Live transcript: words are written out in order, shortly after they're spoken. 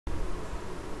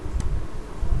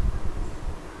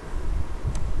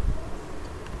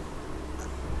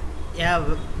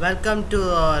Welcome to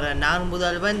our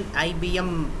non-Mudalvan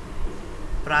IBM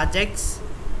projects.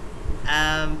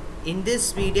 In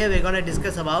this video, we're going to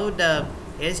discuss about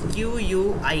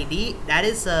SQUID, that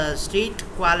is Street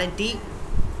Quality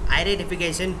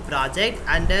Identification Project.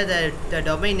 Under the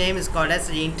domain name is called as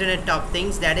the Internet of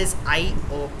Things, that is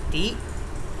IoT.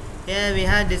 Here we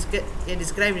have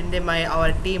described in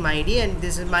our team ID, and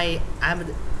this is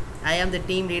I am the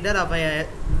team leader of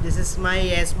this is my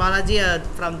Smology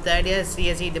from third year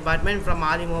CSE department from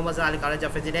Ali Muhammad Ali College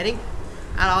of Engineering.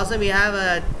 And also we have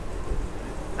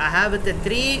I have with the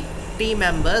three team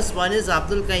members. One is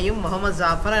Abdul Qayyum, Muhammad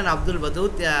Zafar and Abdul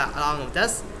Wadud along with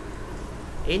us.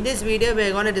 In this video we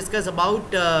are going to discuss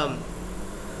about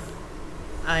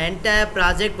entire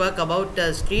project work about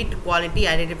street quality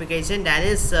identification, that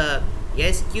is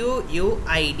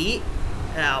SQUID.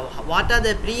 What are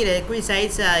the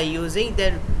prerequisites using,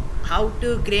 then how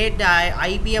to create the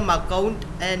IBM account,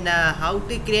 and how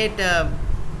to create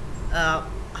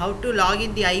how to log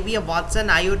in the IBM Watson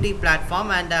IoT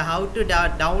platform, and how to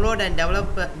download and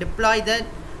deploy the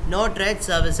Node-RED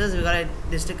services we're going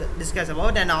to discuss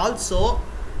about, and also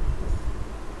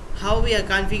how we are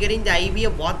configuring the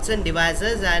IBM Watson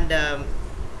devices, and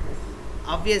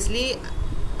obviously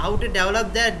how to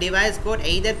develop the device code,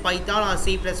 either Python or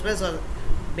C++ or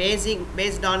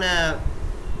based on a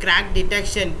crack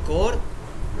detection code.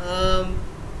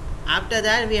 After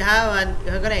that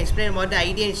we're going to explain about the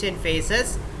ideation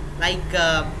phases like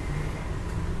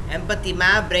empathy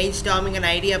map, brainstorming and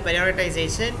idea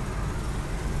prioritization,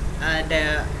 and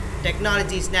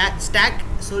technology stack,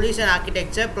 solution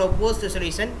architecture, proposed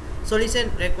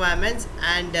solution requirements,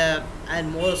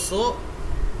 and more so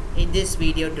in this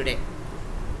video today.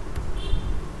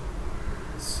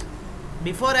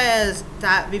 Before I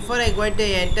going to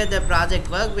enter the project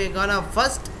work, we're gonna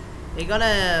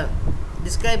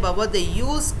describe about the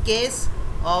use case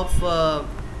of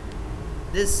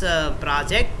this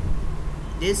project.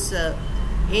 The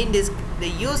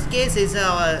use case is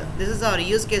this is our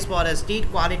use case for a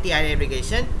street quality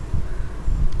identification.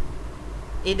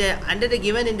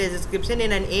 Given in the description,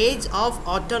 in an age of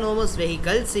autonomous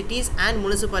vehicles, cities and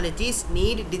municipalities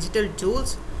need digital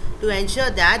tools to ensure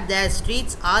that their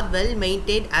streets are well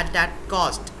maintained at that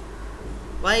cost.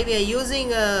 Why we are using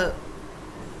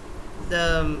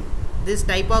this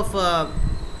type of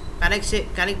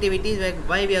connectivity?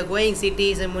 Why we are going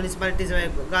cities and municipalities?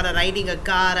 We are riding a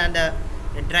car and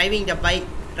driving the bike,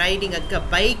 riding a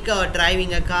bike or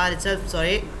driving a car itself.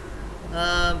 Sorry,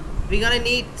 we're gonna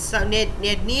need some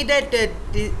needed.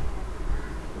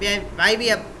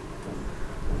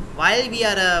 While we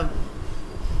are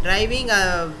driving,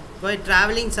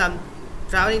 traveling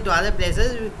to other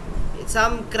places,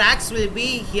 some cracks will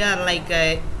be here, like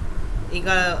you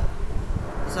got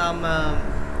some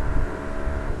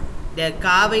they're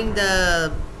carving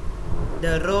the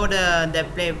road,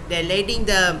 they're letting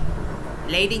the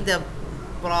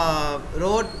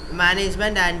road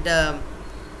management and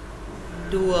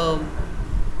to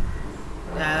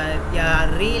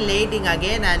relating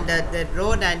again, and the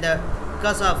road, and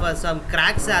because of some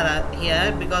cracks are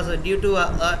here because due to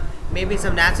maybe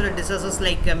some natural disasters,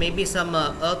 like maybe some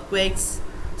earthquakes,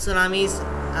 tsunamis,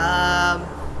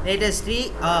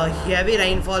 latestly heavy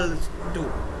rainfall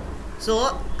too.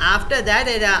 So after that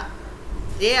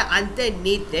they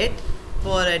underneath it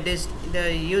for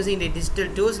using the digital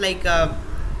tools, like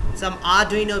some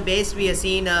Arduino based we have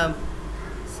seen.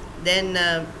 Then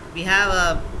we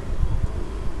have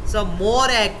some more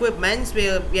equipments. We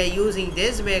are using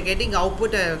this. We are getting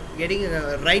output,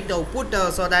 right output,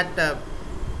 so that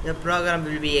the program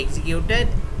will be executed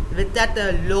with that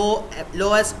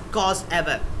lowest cost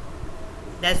ever.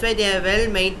 That's why they have well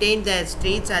maintained their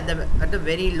streets at the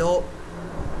very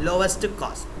lowest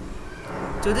cost.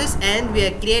 To this end, we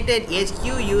have created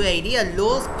SQUID, a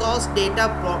low-cost data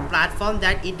platform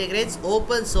that integrates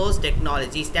open source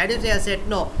technologies. That is, they have said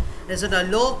no. There's a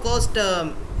low-cost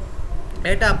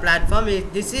data platform.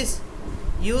 This is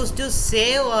used to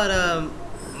save our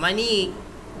money,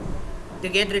 to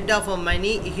get rid of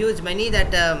money, huge money,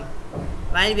 that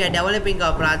while we are developing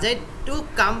our project, to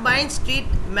combine street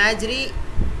imagery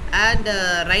and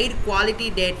ride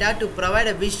quality data to provide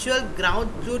a visual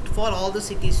ground truth for all the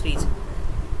city streets.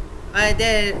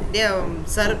 They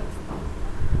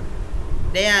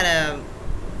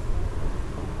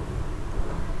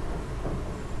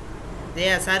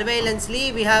are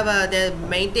surveillancely. We have they're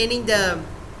maintaining the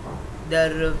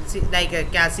like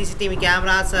CCTV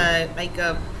cameras,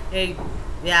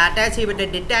 we are attaching with a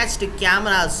detached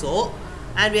camera, so,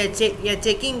 and we are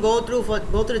checking go through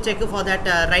check for that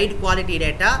ride quality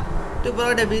data to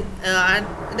provide the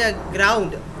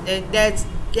ground. That's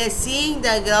they are seeing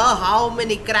the how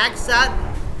many cracks are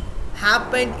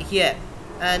happened here,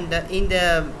 and in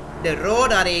the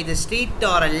road or the street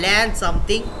or a land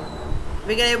something,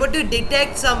 we can able to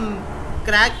detect some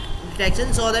crack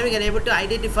detection, so that we can able to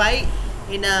identify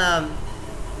in a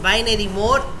binary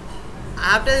mode.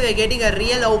 After we are getting a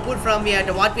real output from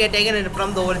what we are taken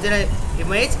from the original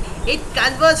image, it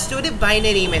converts to the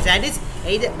binary image, and it's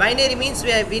either binary means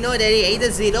we know that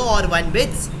either 0 or 1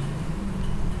 bits.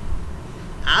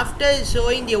 After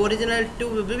showing the original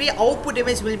will be output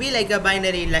image will be like a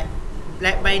binary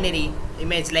binary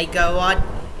image, like what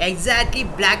exactly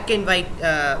black and white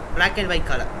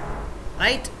color,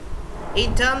 right?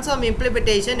 In terms of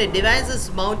implementation, the device is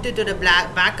mounted to the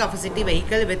back of a city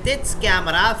vehicle with its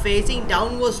camera facing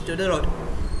downwards to the road.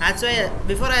 That's why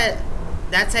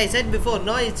I said before,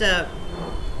 no,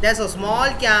 there's a small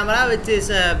camera which is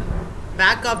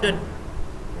back of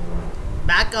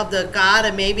the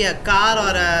car, maybe a car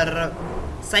or a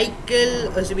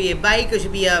cycle, or should be a bike, or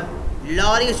should be a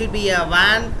lorry, or should be a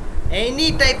van.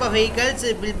 Any type of vehicles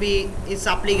is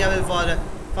applicable for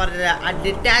a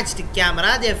detached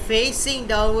camera. They are facing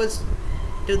downwards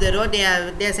to the road. They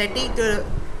are setting to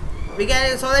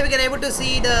so that we can able to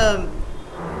see the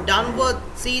downward,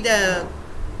 see the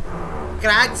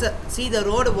cracks, see the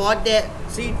road, what they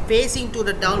see facing to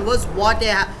the downwards,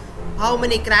 how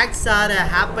many cracks are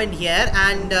happened here,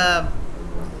 and there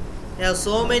are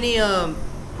so many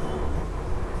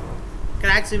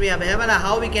cracks will be available.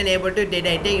 How we can able to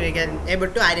detect it, we can able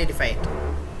to identify it,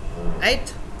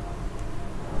 right?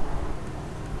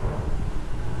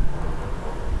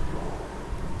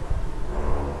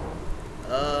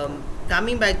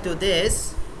 Coming back to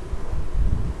this,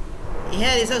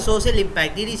 here is a social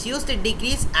impact. It is used to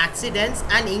decrease accidents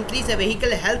and increase a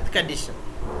vehicle health condition,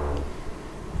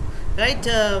 right?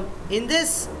 In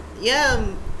this,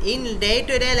 in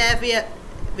day-to-day life,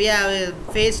 we have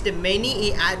faced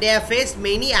many. They have faced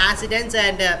many accidents,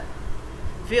 and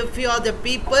few of the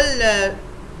people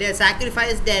they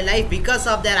sacrificed their life because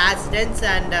of their accidents,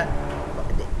 and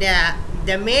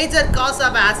the major cause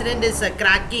of accident is a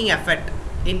cracking effect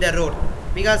in the road,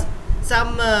 because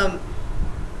some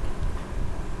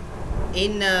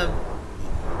in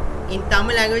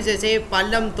Tamil language they say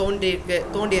pallam thondirke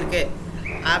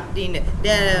appadinu, they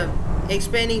are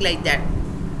explaining like that,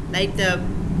 like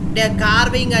they are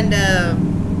carving under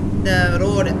the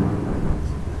road,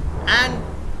 and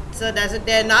so that's it,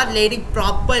 they are not laying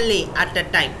properly at the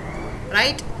time,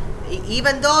 right?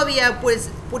 Even though we are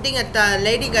putting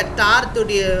laying a tar to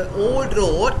the old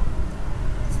road,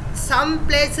 some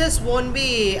places won't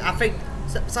be affected,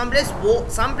 some place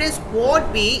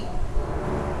won't be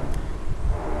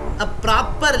a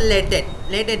proper laid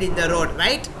in the road,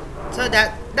 right? So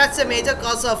that's a major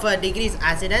cause of decreased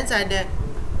accidents, and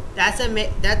that's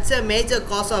a major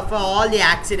cause of all the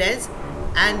accidents.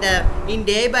 And in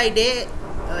day by day,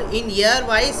 in year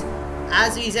wise,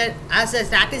 as we said, as the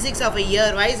statistics of a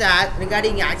year wise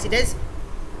regarding accidents,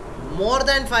 more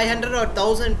than 500 or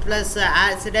 1000 plus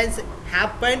accidents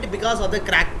happened because of the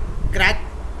crack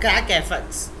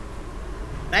effects,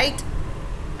 right?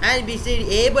 And we should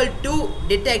able to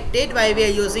detect it while we are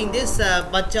using this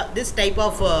this type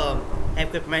of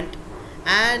equipment,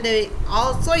 and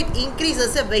also it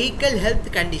increases a vehicle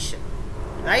health condition,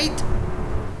 right?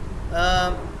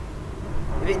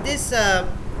 With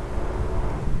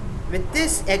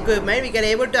this equipment, we can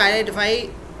able to identify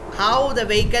how the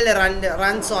vehicle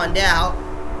runs on there. How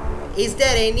is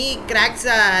there any cracks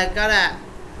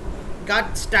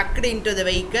got stuck into the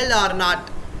vehicle or not?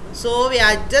 So we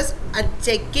are just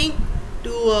checking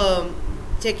the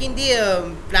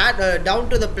down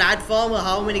to the platform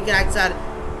how many cracks are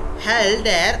held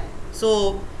there.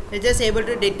 So we're just able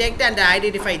to detect and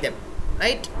identify them,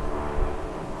 right?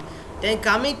 Then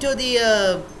coming to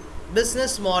the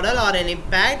business model or an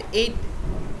impact, it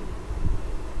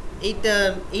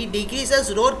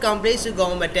decreases road complaints to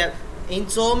government. In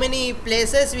so many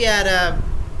places we are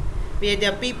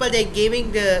the people they are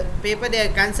giving the paper, they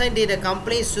are concerned the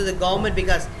complaints to the government,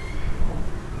 because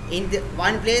in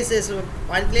one place the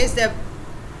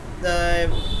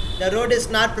road is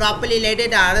not properly laid,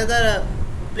 another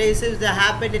places that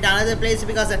happened in another place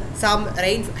because some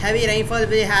heavy rainfall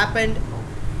will happened,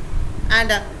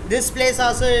 and this place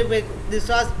also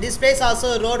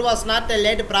road was not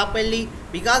laid properly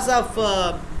because of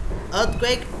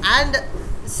earthquake, and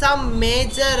some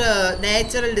major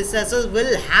natural disasters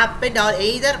will happen, or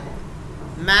either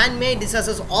man-made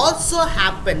disasters also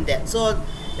happen there. So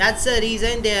that's the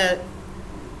reason they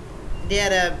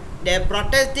are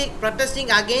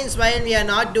protesting against while we are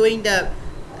not doing the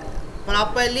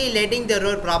properly letting the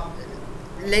road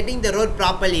letting the road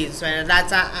properly. So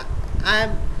that's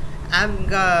I'm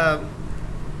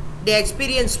they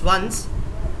experienced once.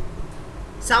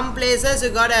 Some places you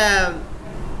got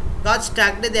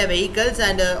stuck with their vehicles,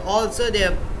 and also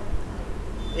their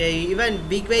even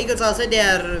big vehicles also they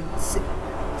are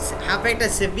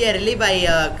affected severely by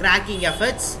cracking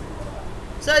efforts.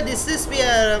 So this is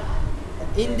where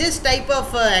in this type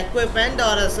of equipment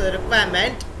or a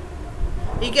requirement,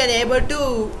 you can able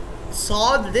to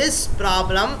solve this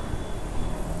problem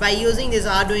by using this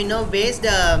Arduino based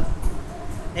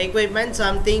equipment.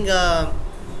 Something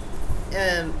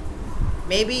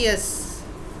maybe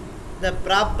the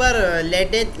proper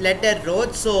letter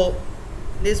road, so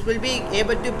this will be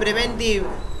able to prevent the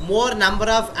more number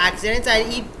of accidents,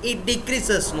 and it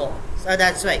decreases more. So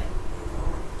that's why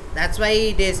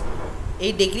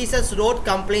it decreases road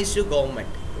complaints to government,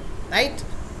 right?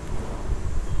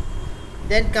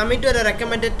 Then coming to the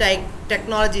recommended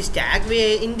technology stack,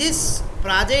 in this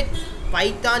project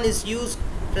Python is used,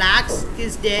 Flask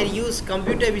is there used,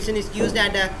 computer vision is used,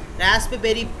 and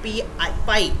Raspberry Pi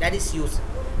that is used.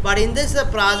 But in this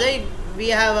project we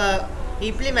have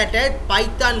implemented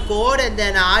Python code, and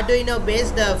then Arduino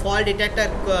based fault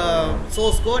detector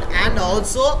source code, and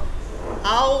also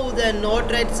how the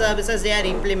Node-RED services they are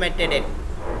implemented it.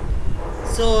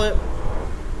 So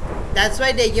that's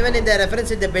why they given in the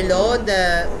reference in the below.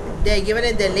 They are given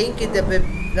in the link in the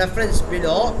reference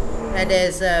below. That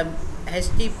is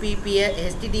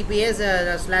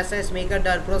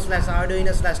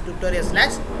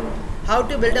https://maker.pro/arduino/tutorial/ how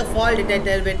to build a fault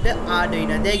detector with the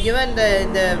Arduino. They are given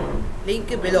the link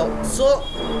below. So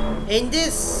in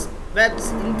this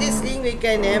link we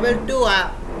can able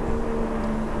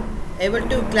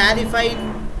to clarify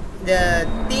the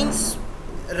things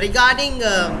regarding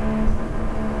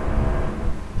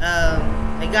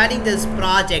this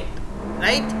project,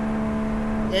 right?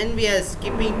 Then we are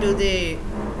skipping to the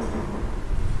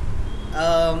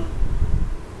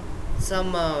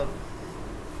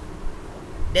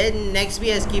then next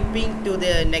we are skipping to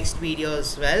the next video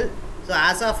as well. So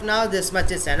as of now this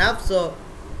much is enough. So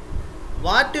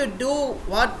what to do,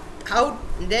 how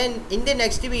then in the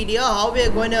next video, how we are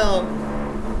going to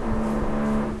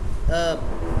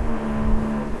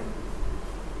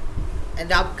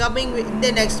and upcoming in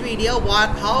the next video,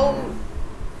 how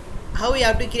we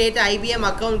have to create IBM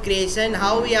account creation,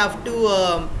 how we have to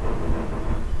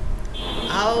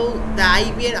how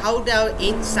to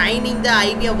signing the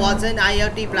IBM Watson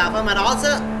IoT platform, and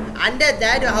also under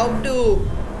that how to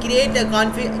create and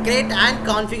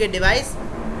configure device,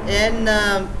 and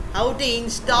how to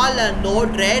install a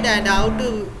Node-RED, and how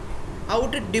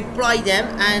to deploy them,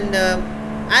 and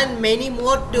many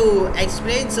more to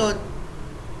explain. So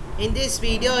in this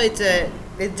video it's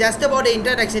just about the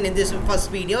introduction in this first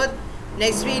video.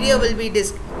 Next video will be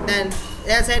then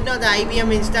as I said, no, the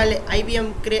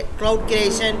IBM cloud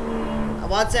creation,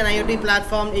 Watson IoT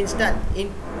platform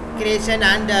creation,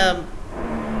 and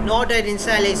Node-RED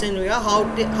installation. How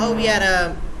we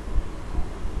are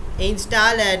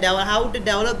install how to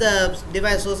develop the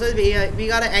device sources, we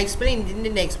gotta explain in the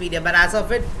next video. But as of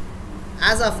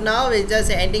now we're just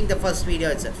ending the first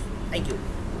video itself. Thank you.